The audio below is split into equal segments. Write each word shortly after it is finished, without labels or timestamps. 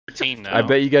16 now. I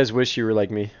bet you guys wish you were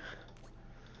like me.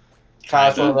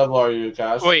 Cass, what level are you,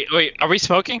 Cass? Wait, are we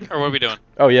smoking or what are we doing?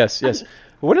 Oh yes, yes.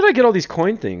 When did I get all these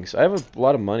coin things? I have a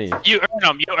lot of money. You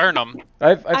earn them.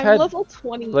 I've I'm had level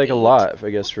 28. like a lot,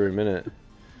 I guess, for a minute.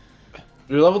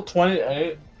 You're level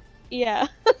 28? Yeah.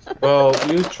 Bro,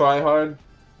 you try hard.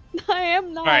 I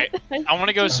am not. Alright, I want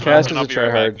to go smoke Cass and is I'll a be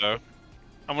right tryhard. back though.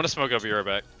 I want to smoke, I'll be right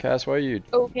back. Cass, why are you?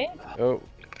 Okay. Oh.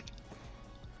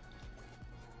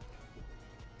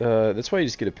 That's why you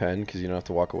just get a pen, because you don't have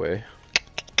to walk away.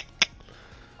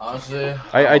 Honestly,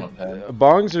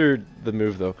 bongs are the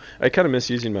move though. I kind of miss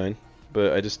using mine,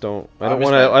 but I just don't. I don't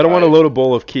want to load a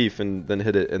bowl of keef and then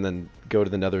hit it and then go to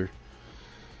the nether.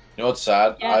 You know what's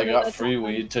sad? Yeah, I no, got that's free not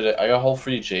fun. weed today. I got whole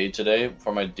free jade today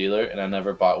for my dealer, and I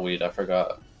never bought weed. I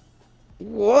forgot.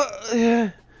 What?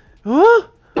 Huh?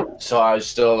 So I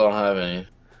still don't have any.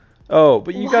 Oh,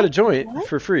 but you got a What? joint What?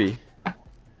 for free.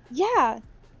 Yeah.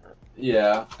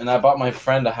 Yeah, and I bought my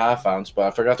friend a ½ ounce, but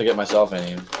I forgot to get myself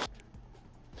any.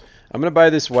 I'm gonna buy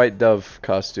this white dove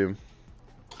costume.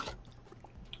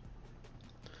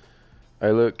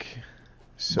 I look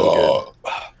so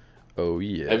good. Oh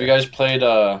yeah. Have you guys played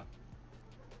I'm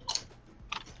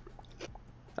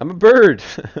a bird.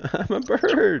 I'm a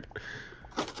bird.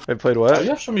 I played You what?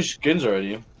 have so many skins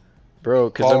already. Bro,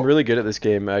 because Paul- I'm really good at this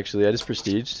game, actually. I just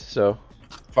prestiged, so.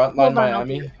 Frontline Hold on,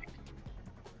 Miami.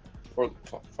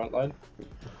 Frontline.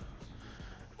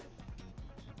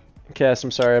 Cass,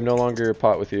 I'm sorry, I'm no longer a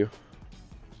pot with you.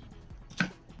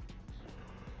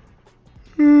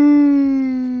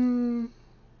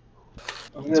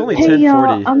 It's only Hey 10:40.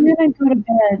 y'all, I'm gonna go to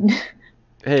bed.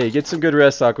 Hey, get some good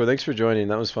rest, Aqua. Thanks for joining.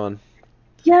 That was fun.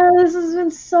 Yeah, this has been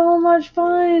so much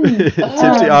fun.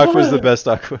 Tipsy Aqua's the best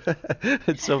Aqua.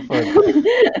 It's so fun.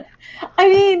 I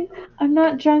mean, I'm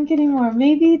not drunk anymore.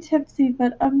 Maybe tipsy,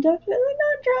 but I'm definitely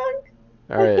not drunk.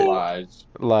 Alright, Okay. Lies.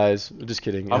 lies. Just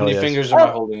kidding. How Hell many yes. fingers am I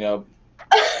holding up?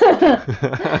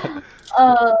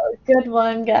 Oh, good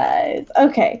one, guys.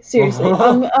 Okay, seriously.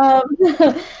 I'm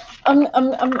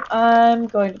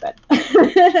going to bed.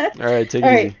 Alright, take it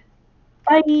Alright. easy.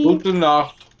 Bye. Gute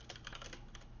Nacht.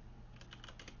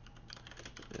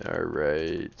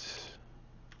 Alright.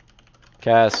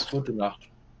 Cass. Gute Nacht.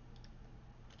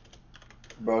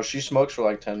 Bro, she smokes for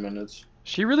like 10 minutes.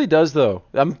 She really does, though.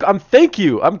 Thank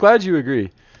you. I'm glad you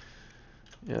agree.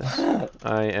 Yes,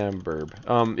 I am Burb.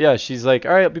 Yeah, she's like,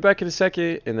 all right, I'll be back in a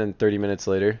second, and then 30 minutes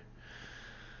later.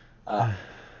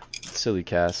 Silly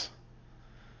Cass.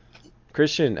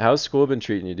 Christian, how's school been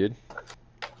treating you, dude?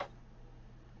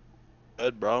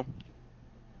 Good, bro.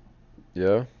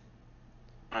 Yeah.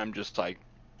 I'm just like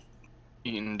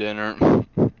eating dinner.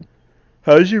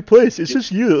 How's your place? It's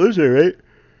just you that lives there, right?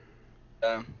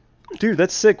 Yeah. Dude,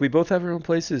 that's sick. We both have our own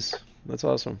places. That's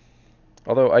awesome.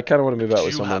 Although I kind of want to move out with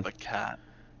You someone. have a cat.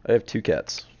 I have 2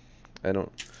 cats. I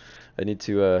need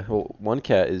to. Well, one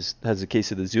cat has a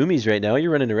case of the zoomies right now.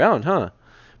 You're running around, huh?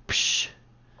 Psh.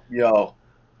 Yo.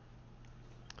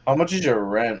 How much is your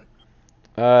rent?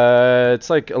 It's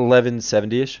like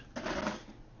 1170-ish.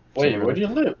 Wait, where do you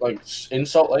live? Like in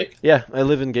Salt Lake? Yeah, I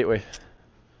live in Gateway.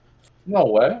 No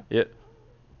way. Yeah.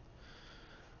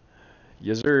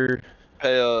 Yes, sir.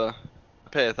 Pay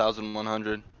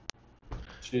 1,100.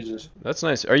 Jesus. That's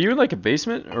nice. Are you in like a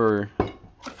basement or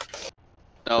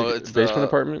No, like it's a basement the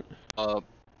apartment?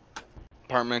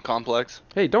 apartment complex.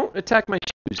 Hey, don't attack my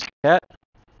shoes, cat.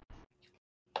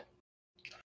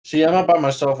 See, I'm gonna buy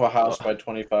myself a house by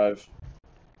 25.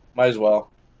 Might as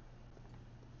well.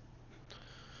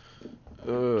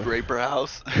 Draper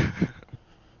house.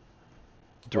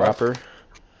 Dropper.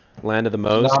 Land of the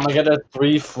No, most. I'm gonna get a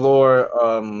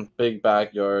 3-floor big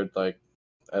backyard, like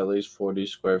at least 40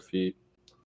 square feet.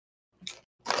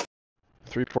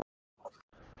 3 4.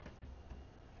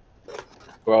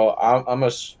 Bro, I'm gonna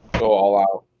go all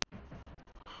out.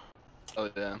 Oh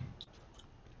yeah.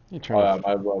 You turn Oh off. yeah,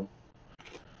 might as well.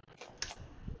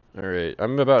 Alright,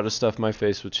 I'm about to stuff my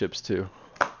face with chips too.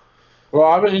 Bro,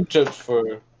 I've been eating chips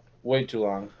for way too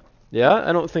long. Yeah,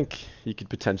 I don't think you could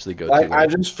potentially go Like too I long.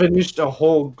 just finished a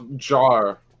whole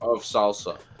jar of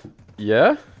salsa.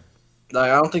 Yeah?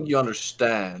 Like I don't think you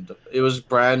understand. It was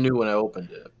brand new when I opened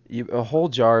it. A whole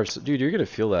jar of... Dude, you're gonna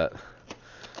feel that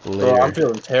Bro, later. I'm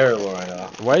feeling terrible right now.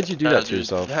 Why'd you do that to dude,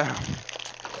 yourself? yeah.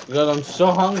 Because I'm so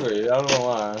hungry. I don't know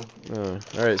why.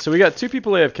 Alright, so we got 2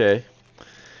 people AFK.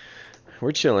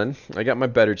 We're chilling. I got my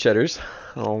better cheddars.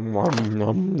 Oh, nom,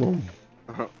 nom, nom.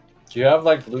 Do you have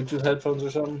like Bluetooth headphones or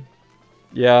something?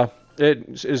 Yeah,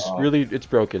 it is Oh. really... It's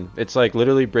broken. It's like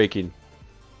literally breaking.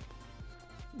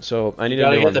 So, I need You a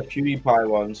gotta new get one. the PewDiePie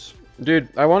ones. Dude,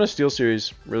 I want a Steel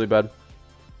Series really bad.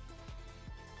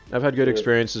 I've had good Good.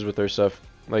 experiences with their stuff.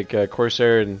 like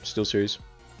Corsair and SteelSeries.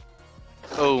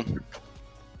 Oh.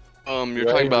 You're Yeah,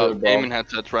 talking about really, bro. gaming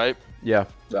headsets, right? Yeah.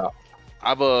 I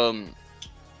have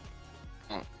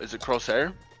is it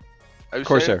Corsair? How you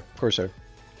say it? Corsair.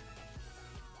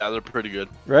 Yeah, they're pretty good.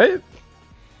 Right?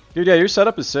 Dude, yeah, your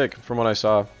setup is sick from what I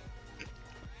saw.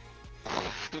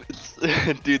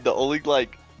 Dude, the only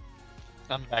like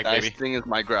I'm back, nice baby. thing is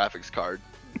my graphics card.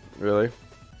 Really?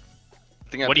 I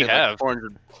think I What do you paid, like, have?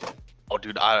 400. Oh,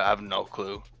 dude, I have no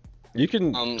clue. You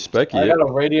can spec I it. got a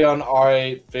Radeon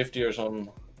R8 50 or something.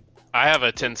 I have a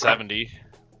 1070.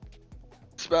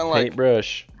 Spent like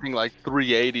Paintbrush. I think like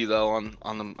 380 though on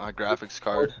my graphics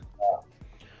card.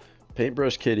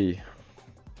 Paintbrush kitty.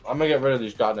 I'm gonna get rid of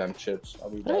these goddamn chips. I'll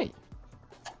be back. Hey.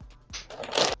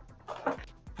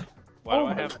 Why do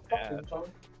I have an ad?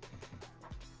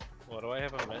 Why do I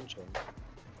have a mention?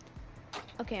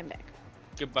 Okay, I'm back.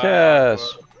 Goodbye.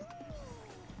 Cass.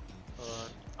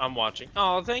 I'm watching.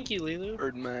 Oh, thank you, Lilu.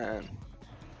 Birdman.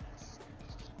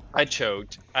 I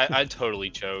choked. I totally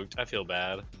choked. I feel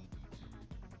bad.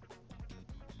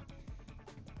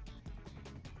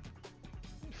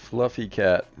 Fluffy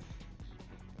cat.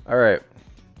 Alright.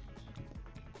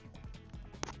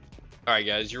 Alright,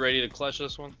 guys, you ready to clutch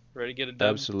this one? Ready to get it done?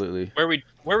 Absolutely. Where we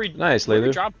Nice, where we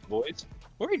Laylu. dropping, boys?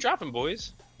 Where we dropping,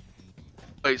 boys?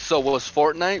 Wait, so was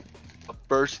Fortnite the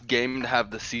first game to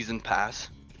have the season pass?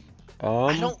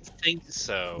 I don't think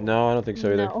so. No, I don't think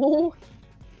so either. No.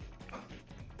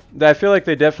 I feel like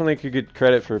they definitely could get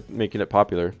credit for making it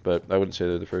popular, but I wouldn't say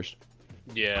they're the first.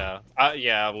 Yeah.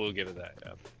 Yeah, we'll give it that.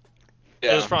 Yeah.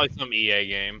 Yeah. It was probably some EA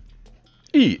game.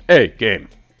 EA game.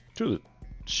 To the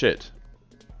shit.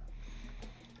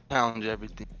 Challenge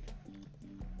everything.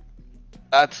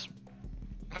 That's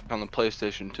on the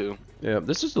PlayStation 2. Yeah,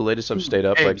 this is the latest I've stayed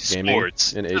up like gaming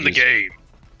Sports in in ages. the game.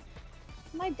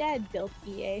 My dad built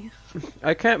E EA.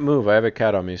 I can't move. I have a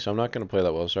cat on me, so I'm not gonna play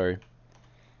that well. Sorry.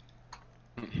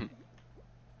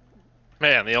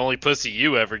 Man, the only pussy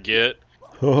you ever get.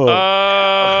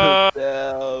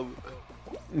 Damn.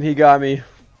 He got me.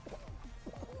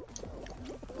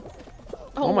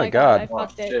 Oh, my I God.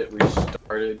 fucked it. Shit, we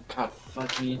started. God,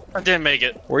 fuck me. I didn't make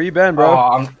it. Where you been, bro?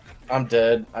 Oh, I'm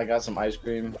dead. I got some ice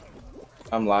cream.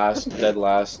 I'm last, dead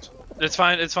last. It's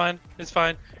fine. It's fine. It's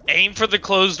fine. Aim for the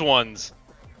closed ones.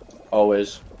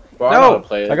 Always. Bro, I know how No, to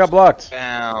play it. I got blocked.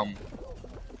 Damn.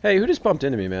 Hey, who just bumped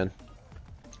into me, man?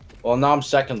 Well, now I'm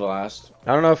second to last.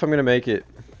 I don't know if I'm gonna make it.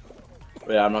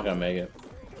 But yeah, I'm not gonna make it.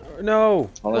 No,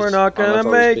 Unless- we're not gonna unless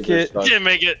all these make kids are it. stuck. Didn't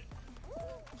make it.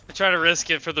 I tried to risk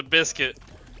it for the biscuit.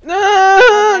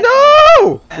 No,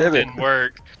 no. Damn it. Didn't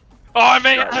work. Oh, I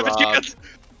made it. I have a Robbed. chance.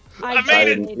 I I made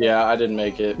it. didn't, yeah, I didn't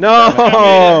make it.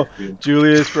 No, Damn it.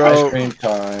 Julius, Ice bro. cream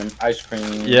time. Ice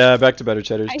cream. Yeah, back to better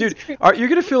cheddars, Ice dude. cream. You're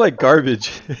gonna feel like garbage.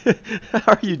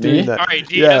 How are you doing Me? that? All right,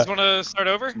 do you Yeah. guys want to start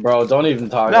over? Bro, don't even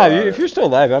talk Nah, about if it. you're still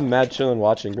alive, I'm mad chilling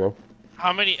watching, bro.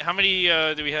 How many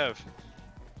do we have?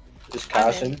 Just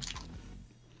casting.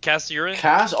 Cass, you're in?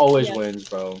 Cass always Yeah. wins,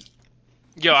 bro.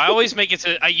 Yo, I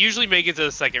usually make it to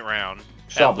the second round.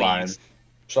 Stop at lying. least.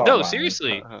 Stop No, lying.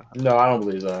 seriously. No, I don't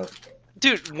believe that.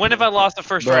 Dude, when have I lost the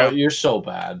first Bro, round? you're so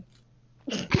bad.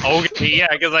 Okay, yeah,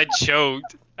 because I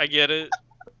choked. I get it.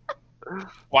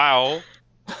 Wow.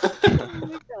 Oh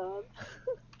my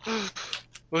god.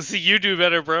 Let's see you do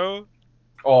better, bro.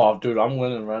 Oh, dude, I'm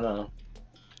winning right now.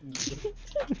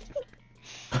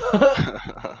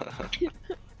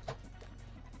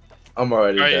 I'm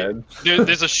already Alright, dead.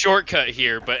 There's a shortcut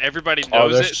here, but everybody Oh,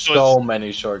 knows there's it. so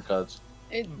many shortcuts.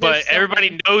 But There's so everybody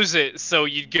many. knows it, so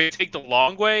you take the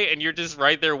long way, and you're just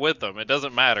right there with them. It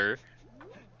doesn't matter.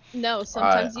 No,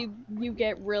 sometimes you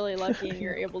get really lucky and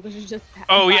you're able to just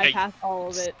Oh, yeah. bypass all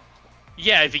of it.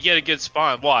 Yeah, if you get a good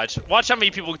spawn, watch how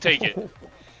many people take it.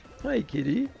 Hi,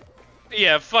 kitty.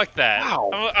 Yeah, fuck that.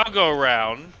 Wow. I'll go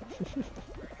around.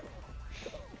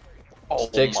 Oh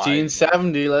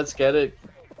 1670, let's get it.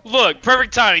 Look,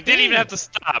 perfect timing. Didn't even have to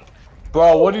stop.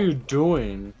 Bro, what are you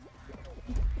doing?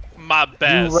 My You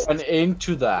best. ran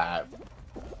into that.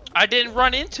 I didn't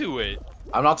run into it.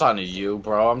 I'm not talking to you,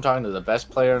 bro. I'm talking to the best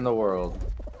player in the world.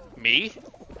 Me?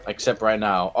 Except right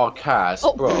now. Oh, Cass,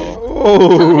 Oh. bro.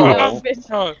 Oh. No, bitch.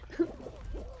 Oh,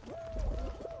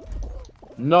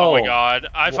 No. oh my god.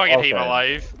 I Well, fucking hate my okay.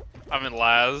 life. I'm in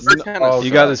Laz. We're kinda Oh,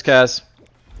 You got this, Cass.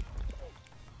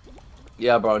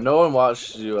 Yeah, bro. No one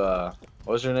watched you.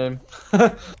 What's your name?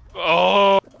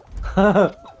 Oh.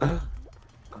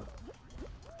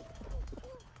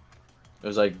 It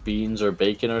was like beans or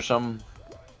bacon or something.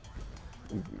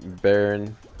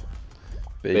 Baron.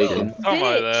 Bacon. Bacon. Something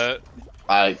like that.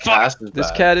 Cass is This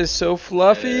bad. cat is so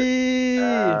fluffy.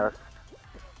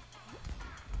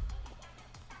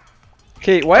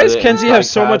 Okay, why does Are they Kenzie have like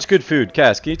so much cats? good food?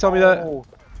 Cass, can you tell me that? Oh,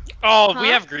 Huh? we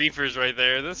have griefers right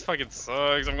there. This fucking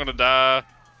sucks. I'm gonna die.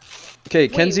 Okay,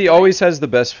 Wait, Kenzie what? always has the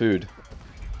best food.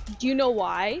 Do you know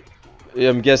why?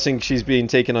 I'm guessing she's being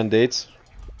taken on dates.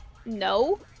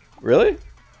 No. Really?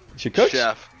 She cooks?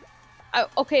 Chef.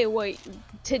 Okay, wait.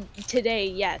 Today,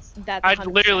 yes. That's. I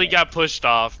 100% literally it. got pushed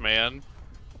off, man.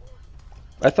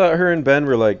 I thought her and Ben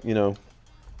were like, you know.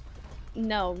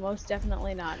 No, most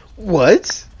definitely not.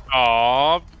 What?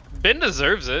 Aw, Ben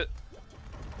deserves it.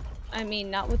 I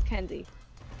mean, not with Kenzie.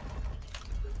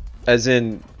 As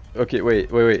in, okay,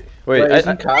 wait. Wait,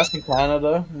 isn't Cass in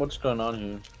Canada? What's going on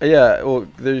here? Yeah, well,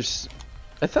 there's.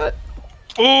 I thought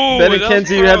Ooh, Ben and that was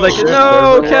Kenzie had like, close.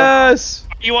 no, Cass.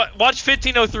 You watch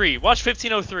 1503. Watch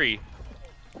 1503.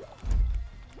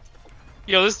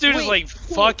 Yo, this dude is Wait, like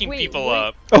fucking wait, people wait.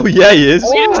 up. Oh yeah, he is.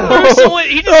 He just threw someone,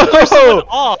 he just threw someone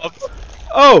off.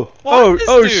 Oh, Watch this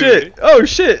oh dude. shit, oh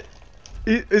shit.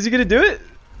 Is he gonna do it?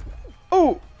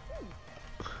 Oh.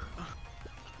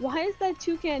 Why is that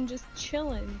toucan just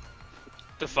chilling?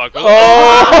 The fuck?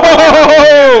 Oh!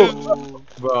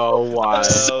 Bro, why? I'm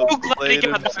so glad he played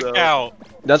got himself. knocked out.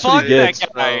 That's what Fuck he gets.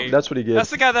 that guy. That's what he gets. That's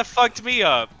the guy that fucked me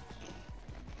up.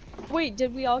 Wait,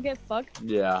 did we all get fucked?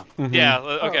 Yeah. Mhm. Yeah,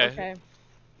 Oh, okay. okay.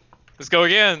 Let's go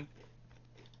again.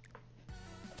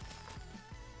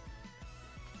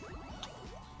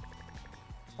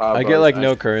 I Bro, get like it's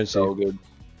no actually currency So good.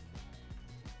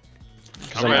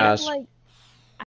 because I'm Okay. ass. Like,